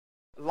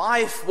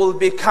Life will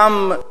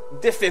become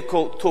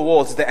difficult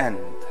towards the end.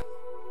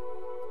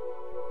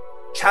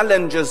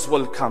 Challenges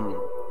will come.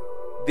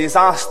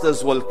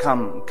 Disasters will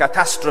come.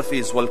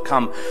 Catastrophes will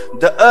come.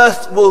 The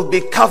earth will be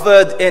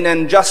covered in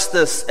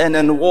injustice and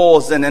in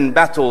wars and in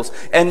battles.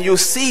 And you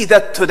see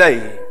that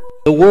today.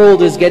 The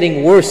world is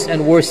getting worse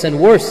and worse and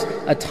worse.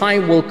 A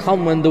time will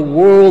come when the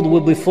world will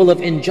be full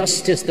of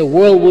injustice. The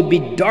world will be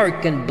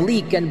dark and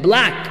bleak and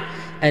black.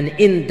 And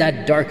in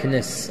that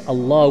darkness,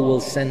 Allah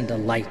will send a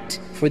light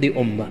for the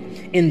ummah.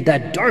 In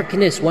that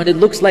darkness, when it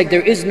looks like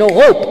there is no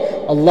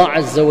hope, Allah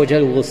Azza wa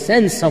Jal will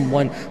send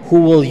someone who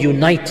will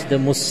unite the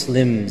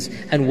Muslims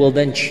and will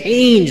then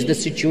change the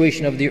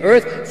situation of the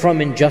earth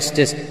from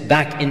injustice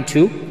back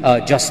into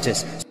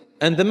justice.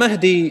 And the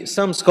Mahdi,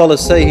 some scholars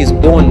say he's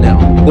born now,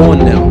 born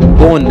now,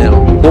 born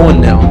now,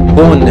 born now,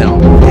 born now.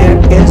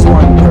 There is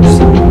one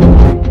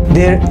person.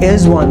 There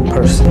is one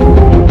person.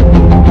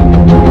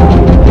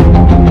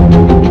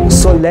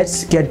 So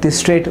let's get this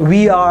straight.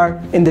 We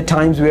are in the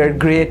times where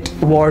great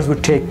wars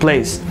would take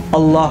place.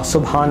 Allah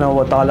subhanahu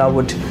wa ta'ala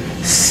would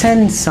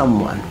send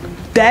someone.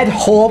 That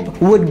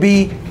hope would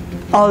be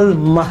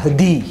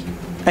Al-Mahdi.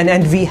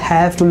 And we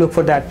have to look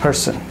for that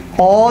person.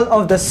 All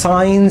of the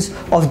signs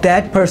of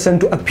that person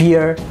to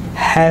appear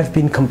have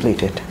been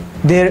completed.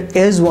 There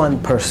is one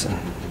person.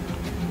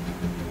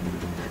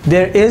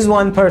 There is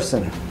one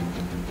person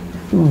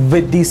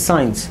with these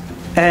signs,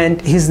 and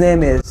his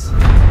name is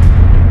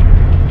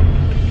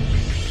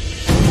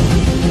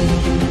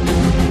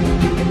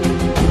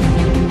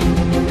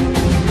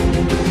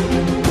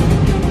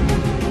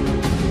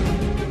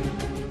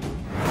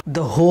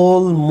the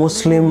whole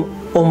Muslim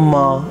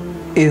Ummah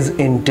is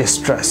in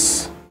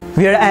distress.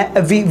 We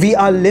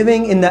are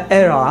living in the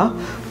era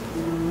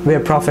where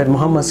Prophet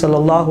Muhammad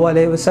sallallahu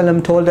alaihi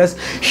wasallam told us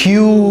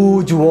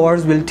huge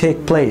wars will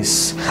take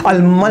place.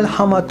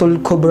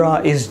 Al-Malhamatul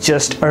Kubra is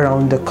just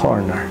around the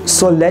corner.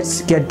 So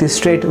let's get this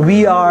straight.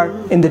 We are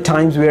in the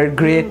times where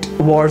great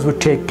wars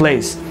would take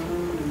place.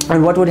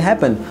 And what would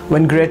happen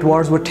when great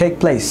wars would take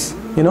place?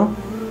 You know,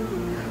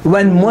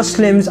 when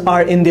Muslims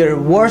are in their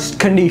worst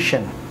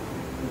condition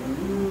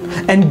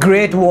and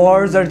great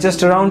wars are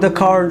just around the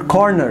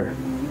corner,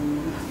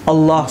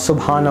 Allah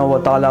subhanahu wa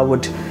ta'ala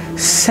would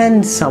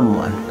send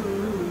someone,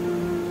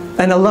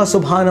 and Allah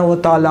subhanahu wa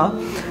ta'ala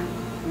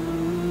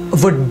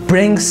would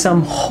bring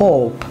some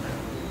hope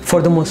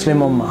for the Muslim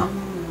Ummah.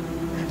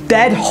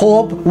 That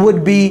hope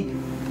would be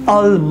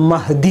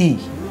Al-Mahdi.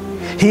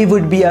 He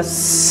would be a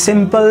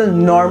simple,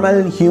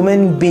 normal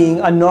human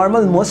being, a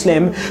normal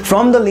Muslim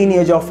from the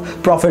lineage of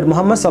Prophet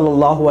Muhammad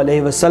sallallahu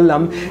alaihi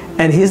wasallam,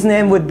 and his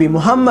name would be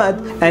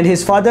Muhammad, and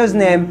his father's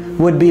name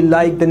would be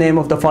like the name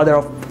of the father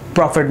of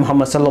Prophet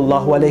Muhammad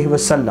sallallahu alaihi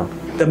wasallam.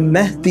 The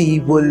Mahdi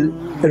will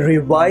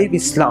revive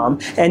Islam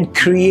and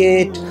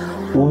create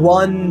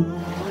one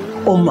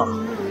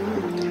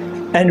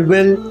ummah, and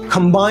will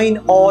combine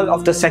all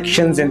of the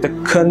sections in the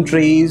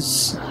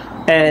countries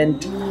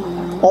and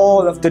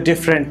all of the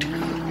different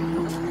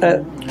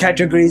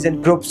categories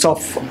and groups of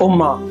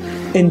ummah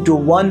into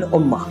one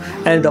ummah.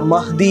 And the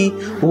Mahdi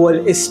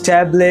will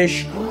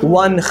establish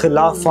one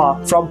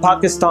khilafah from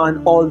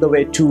Pakistan all the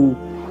way to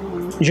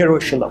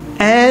Jerusalem.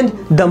 And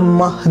the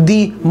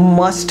Mahdi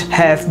must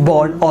have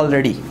born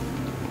already.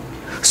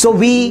 So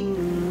we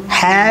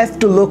have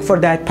to look for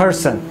that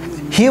person.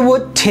 He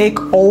would take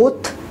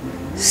oath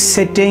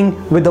sitting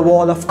with the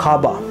wall of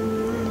Kaaba.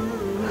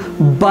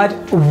 But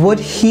would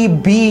he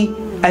be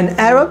an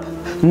Arab?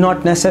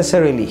 Not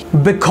necessarily,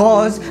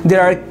 because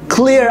there are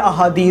clear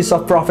ahadith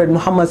of Prophet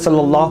Muhammad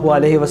sallallahu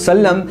alaihi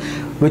wasallam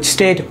which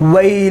state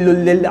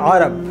Wailul lil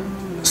Arab.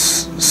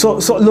 So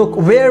look,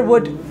 where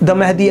would the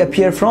Mahdi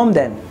appear from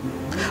then?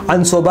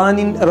 An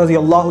Sobanin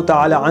radiyallahu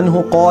ta'ala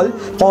anhu qala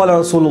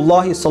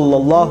Rasulullah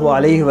sallallahu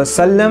alayhi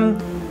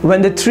wasallam,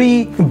 when the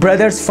three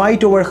brothers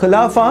fight over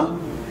Khilafah,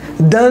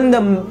 then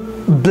the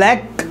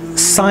black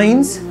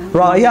signs,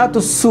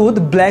 Rayatus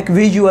Sud, black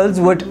visuals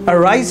would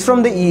arise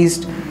from the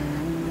east.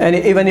 And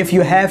even if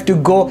you have to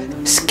go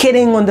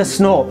skidding on the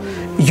snow,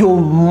 you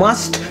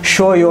must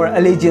show your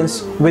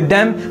allegiance with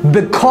them,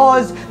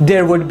 because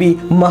there would be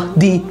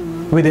Mahdi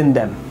within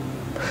them.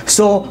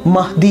 So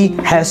Mahdi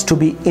has to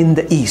be in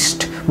the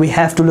east. We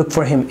have to look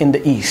for him in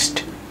the east.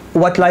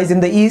 What lies in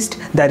the east?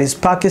 That is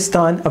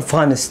Pakistan,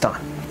 Afghanistan.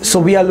 So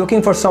we are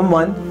looking for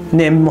someone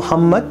named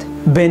Muhammad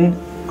bin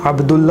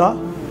Abdullah,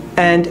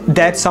 and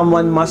that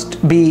someone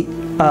must be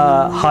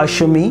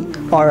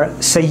Hashimi or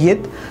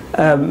Sayyid,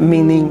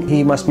 meaning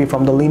he must be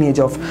from the lineage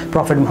of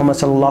Prophet Muhammad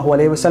sallallahu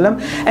alaihi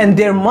wasallam, and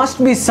there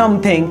must be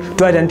something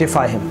to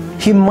identify him.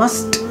 He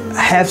must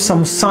have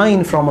some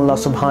sign from Allah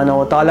subhanahu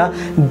wa ta'ala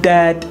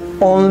that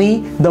only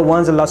the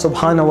ones Allah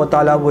subhanahu wa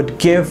ta'ala would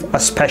give a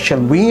special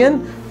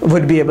vision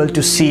would be able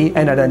to see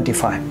and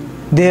identify.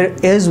 There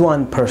is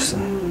one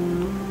person.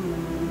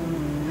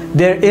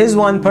 There is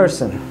one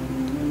person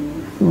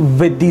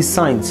with these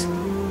signs.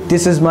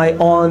 This is my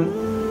own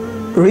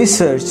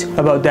research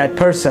about that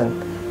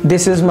person.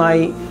 This is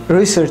my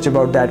research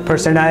about that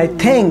person. I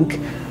think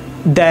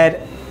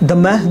that the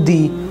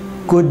Mahdi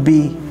could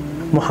be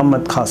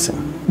Muhammad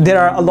Qasim. there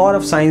are a lot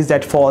of signs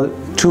that fall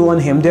true on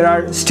him. There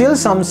are still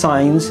some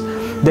signs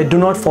that do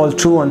not fall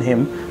true on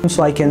him.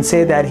 So I can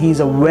say that he's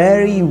a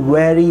very,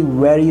 very,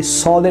 very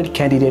solid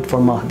candidate for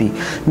Mahdi.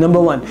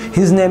 Number one,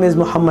 his name is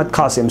Muhammad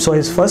Qasim. So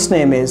his first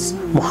name is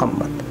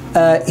Muhammad.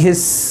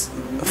 His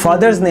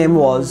father's name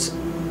was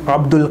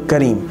Abdul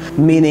Karim,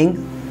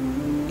 meaning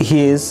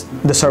he is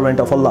the servant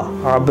of Allah.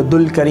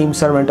 Abdul Karim,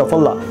 servant of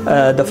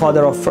Allah. The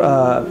father of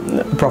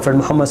Prophet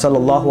Muhammad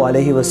sallallahu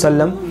alaihi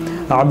wasallam,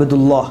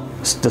 Abdullah,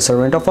 the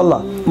servant of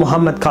Allah.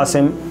 Muhammad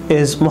Qasim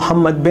is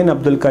Muhammad bin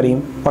Abdul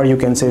Karim, or you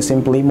can say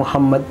simply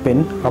Muhammad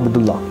bin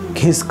Abdullah.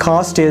 His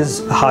caste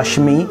is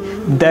Hashmi,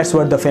 that's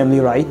what the family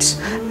writes,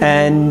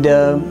 and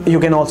you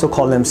can also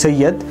call them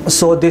Sayyid.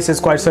 So this is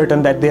quite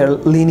certain that their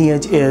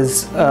lineage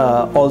is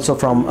also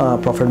from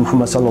Prophet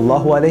Muhammad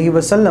sallallahu alaihi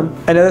wasallam.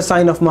 Another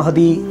sign of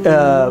Mahdi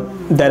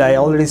that I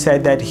already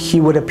said, that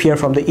he would appear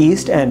from the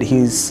east, and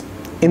he's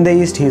in the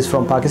east, he's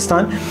from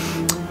Pakistan.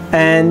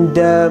 And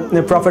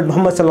the Prophet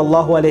Muhammad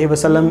sallallahu alaihi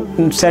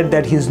wasallam said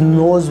that his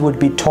nose would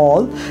be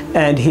tall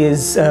and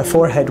his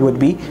forehead would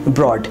be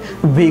broad.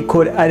 We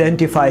could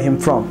identify him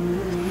from.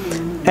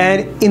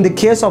 And in the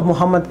case of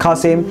Muhammad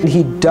Qasim,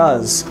 he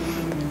does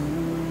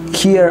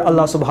hear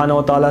Allah subhanahu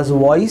wa ta'ala's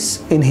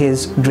voice in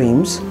his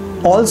dreams.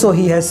 Also,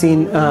 he has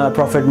seen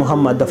Prophet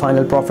Muhammad, the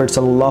final Prophet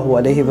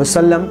sallallahu alaihi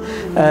wasallam,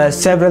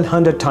 several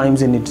hundred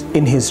times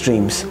in his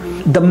dreams.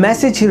 The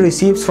message he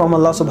receives from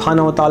Allah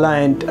subhanahu wa ta'ala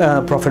and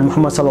Prophet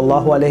Muhammad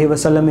sallallahu alaihi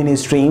wasallam in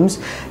his dreams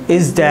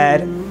is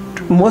that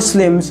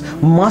Muslims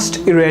must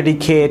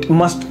eradicate,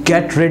 must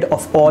get rid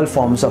of all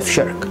forms of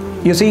shirk.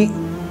 You see,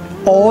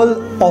 all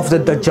of the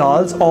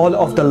Dajjals, all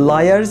of the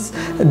liars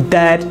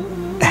that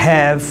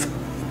have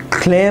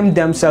claimed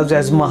themselves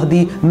as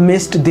Mahdi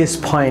missed this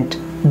point,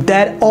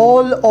 that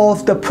all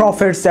of the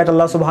prophets that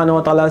Allah subhanahu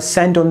wa ta'ala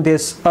sent on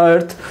this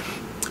earth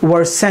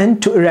were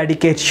sent to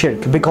eradicate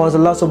shirk, because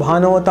Allah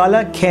subhanahu wa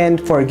ta'ala can't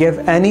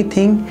forgive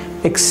anything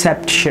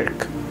except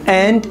shirk.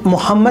 And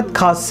Muhammad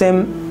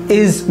Qasim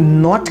is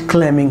not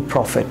claiming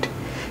prophet.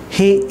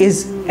 He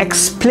is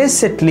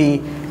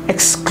explicitly,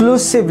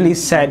 exclusively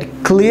said,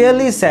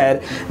 clearly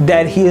said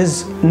that he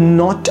is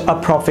not a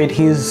prophet.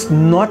 He is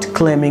not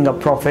claiming a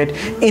prophet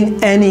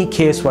in any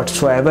case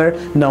whatsoever.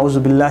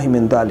 Na'uzu billahi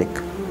min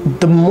dhalik.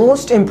 The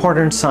most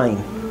important sign,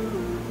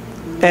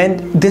 and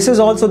this is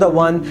also the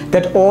one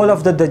that all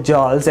of the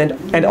Dajjals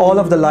and all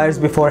of the liars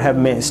before have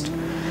missed,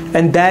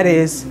 and that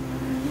is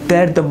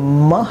that the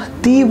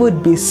Mahdi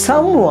would be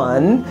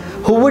someone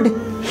who would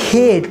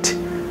hate,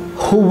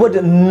 who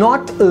would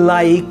not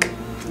like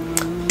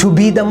to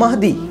be the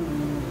Mahdi,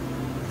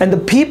 and the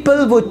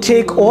people would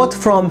take oath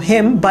from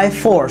him by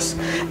force,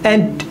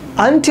 and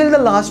until the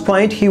last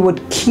point he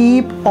would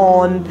keep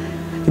on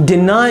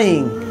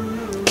denying,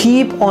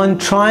 keep on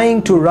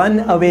trying to run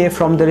away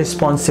from the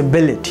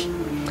responsibility.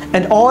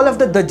 And all of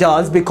the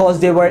Dajjals, because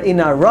they were in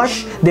a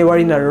rush, they were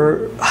in a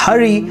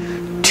hurry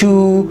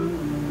to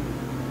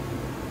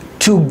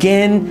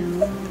gain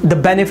the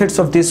benefits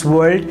of this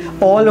world,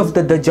 all of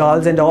the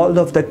Dajjals and all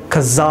of the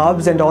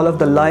Kazzabs and all of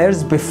the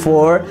liars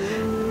before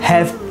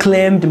have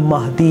claimed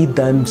Mahdi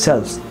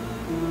themselves.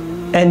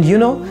 And you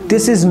know,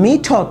 this is me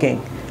talking,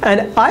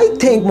 and I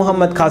think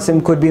Muhammad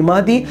Qasim could be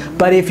Mahdi,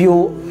 but if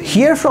you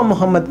hear from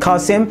Muhammad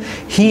Qasim,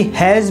 he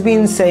has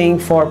been saying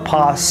for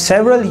past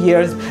several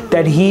years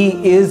that he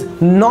is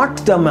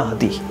not the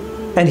Mahdi,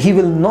 and he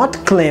will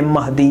not claim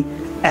Mahdi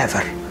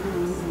ever.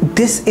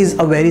 This is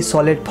a very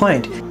solid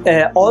point.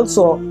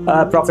 Also,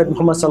 Prophet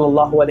Muhammad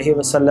sallallahu alaihi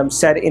wasallam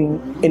said in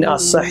a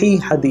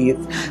Sahih Hadith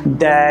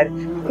that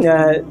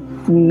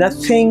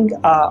nothing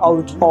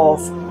out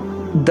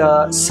of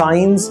the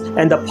signs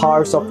and the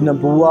powers of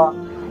Nabuwah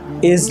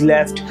is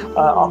left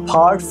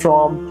apart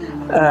from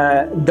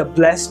the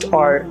blessed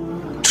or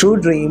true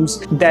dreams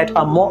that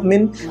a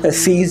mu'min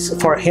sees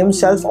for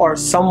himself, or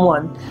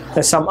someone,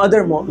 some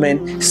other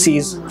mu'min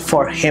sees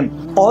for him.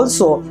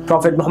 Also,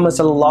 Prophet Muhammad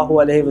sallallahu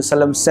alaihi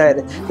wasallam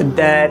said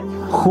that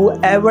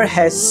whoever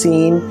has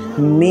seen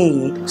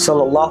me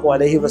sallallahu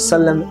alaihi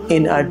wasallam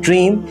in a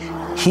dream,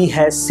 he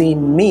has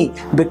seen me,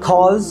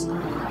 because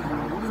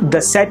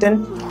the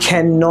Satan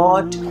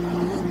cannot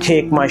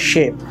take my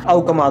shape.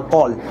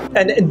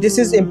 And this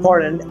is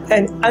important,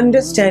 and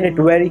understand it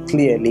very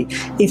clearly.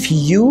 If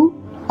you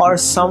or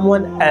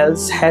someone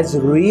else has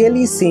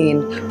really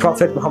seen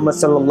Prophet Muhammad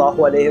sallallahu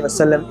alaihi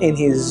wasallam in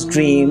his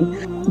dream,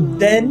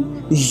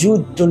 then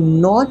you do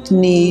not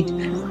need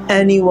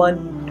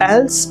anyone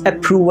else's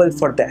approval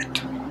for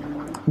that,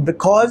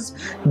 because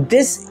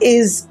this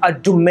is a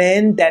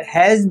domain that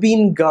has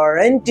been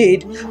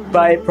guaranteed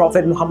by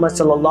Prophet Muhammad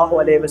sallallahu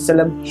alaihi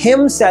wasallam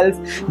himself,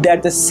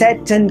 that the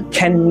Satan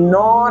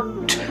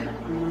cannot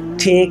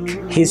take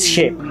his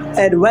shape.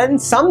 And when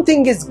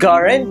something is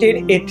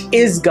guaranteed, it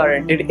is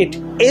guaranteed. It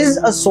is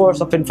a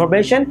source of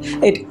information.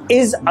 It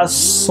is a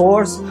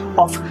source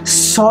of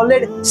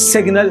solid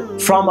signal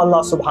from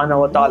Allah subhanahu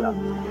wa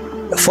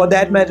ta'ala. For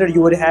that matter,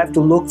 you would have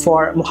to look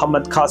for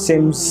Muhammad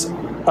Qasim's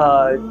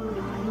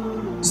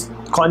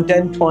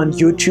content on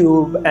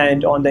YouTube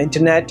and on the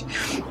internet.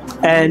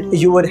 and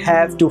you would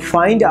have to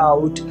find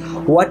out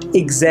what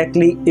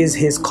exactly is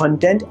his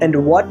content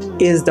and what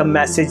is the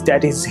message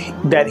that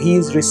he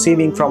is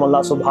receiving from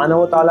Allah subhanahu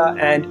wa ta'ala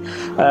and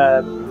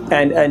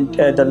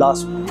the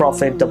last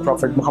prophet, the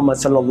Prophet Muhammad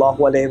sallallahu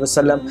alaihi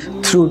wasallam,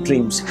 through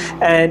dreams.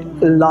 And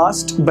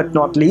last but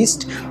not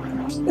least,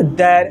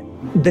 that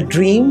the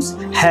dreams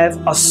have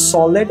a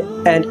solid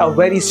and a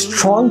very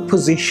strong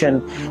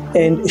position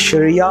in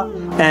Sharia.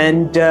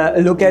 And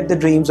look at the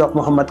dreams of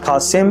Muhammad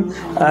Qasim,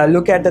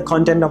 look at the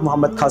content of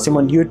Muhammad Qasim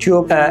on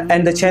YouTube,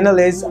 and the channel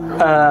is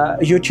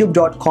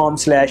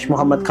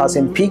youtube.com/Muhammad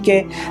Qasim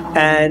PK,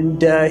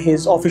 and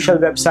his official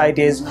website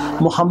is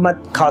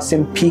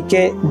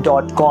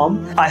muhammadqasimpk.com.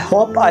 I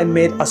hope I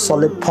made a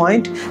solid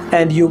point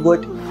and you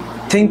would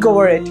think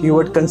over it, you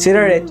would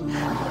consider it,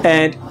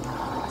 and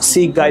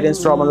seek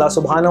guidance from Allah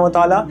subhanahu wa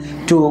ta'ala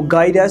to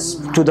guide us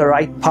to the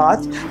right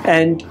path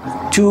and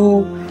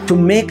to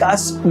make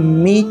us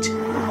meet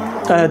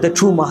the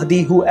true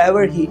Mahdi,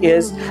 whoever he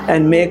is,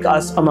 and make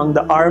us among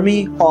the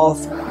army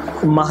of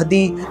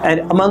Mahdi,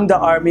 and among the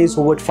armies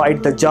who would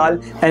fight Dajjal,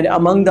 and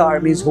among the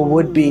armies who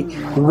would be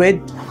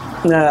with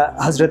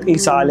Hazrat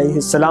Isa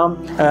alayhi salam,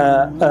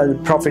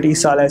 Prophet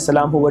Isa alayhi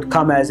salam, who would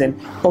come as an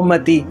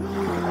ummati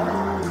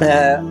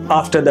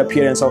after the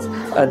appearance of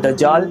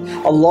Dajjal.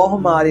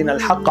 Allahumma arina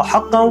al-haqqa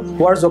haqqan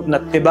warzuqna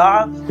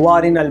ittiba'a wa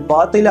arina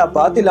al-batila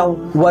batilan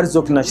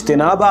warzuqna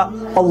ijtinaba.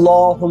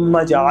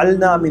 Allahumma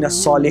ja'alna min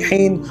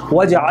as-salihin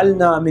wa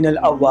ja'alna min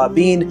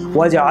al-awwabin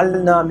wa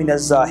ja'alna min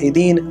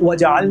az-zahidin wa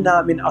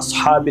ja'alna min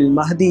ashabil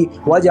mahdi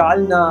wa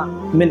ja'alna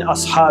min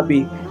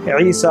ashabi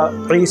Isa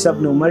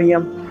ibn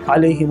Maryam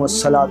alayhim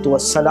as-salatu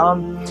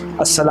was-salam.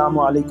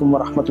 Assalamu alaikum wa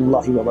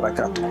rahmatullahi wa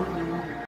barakatuh.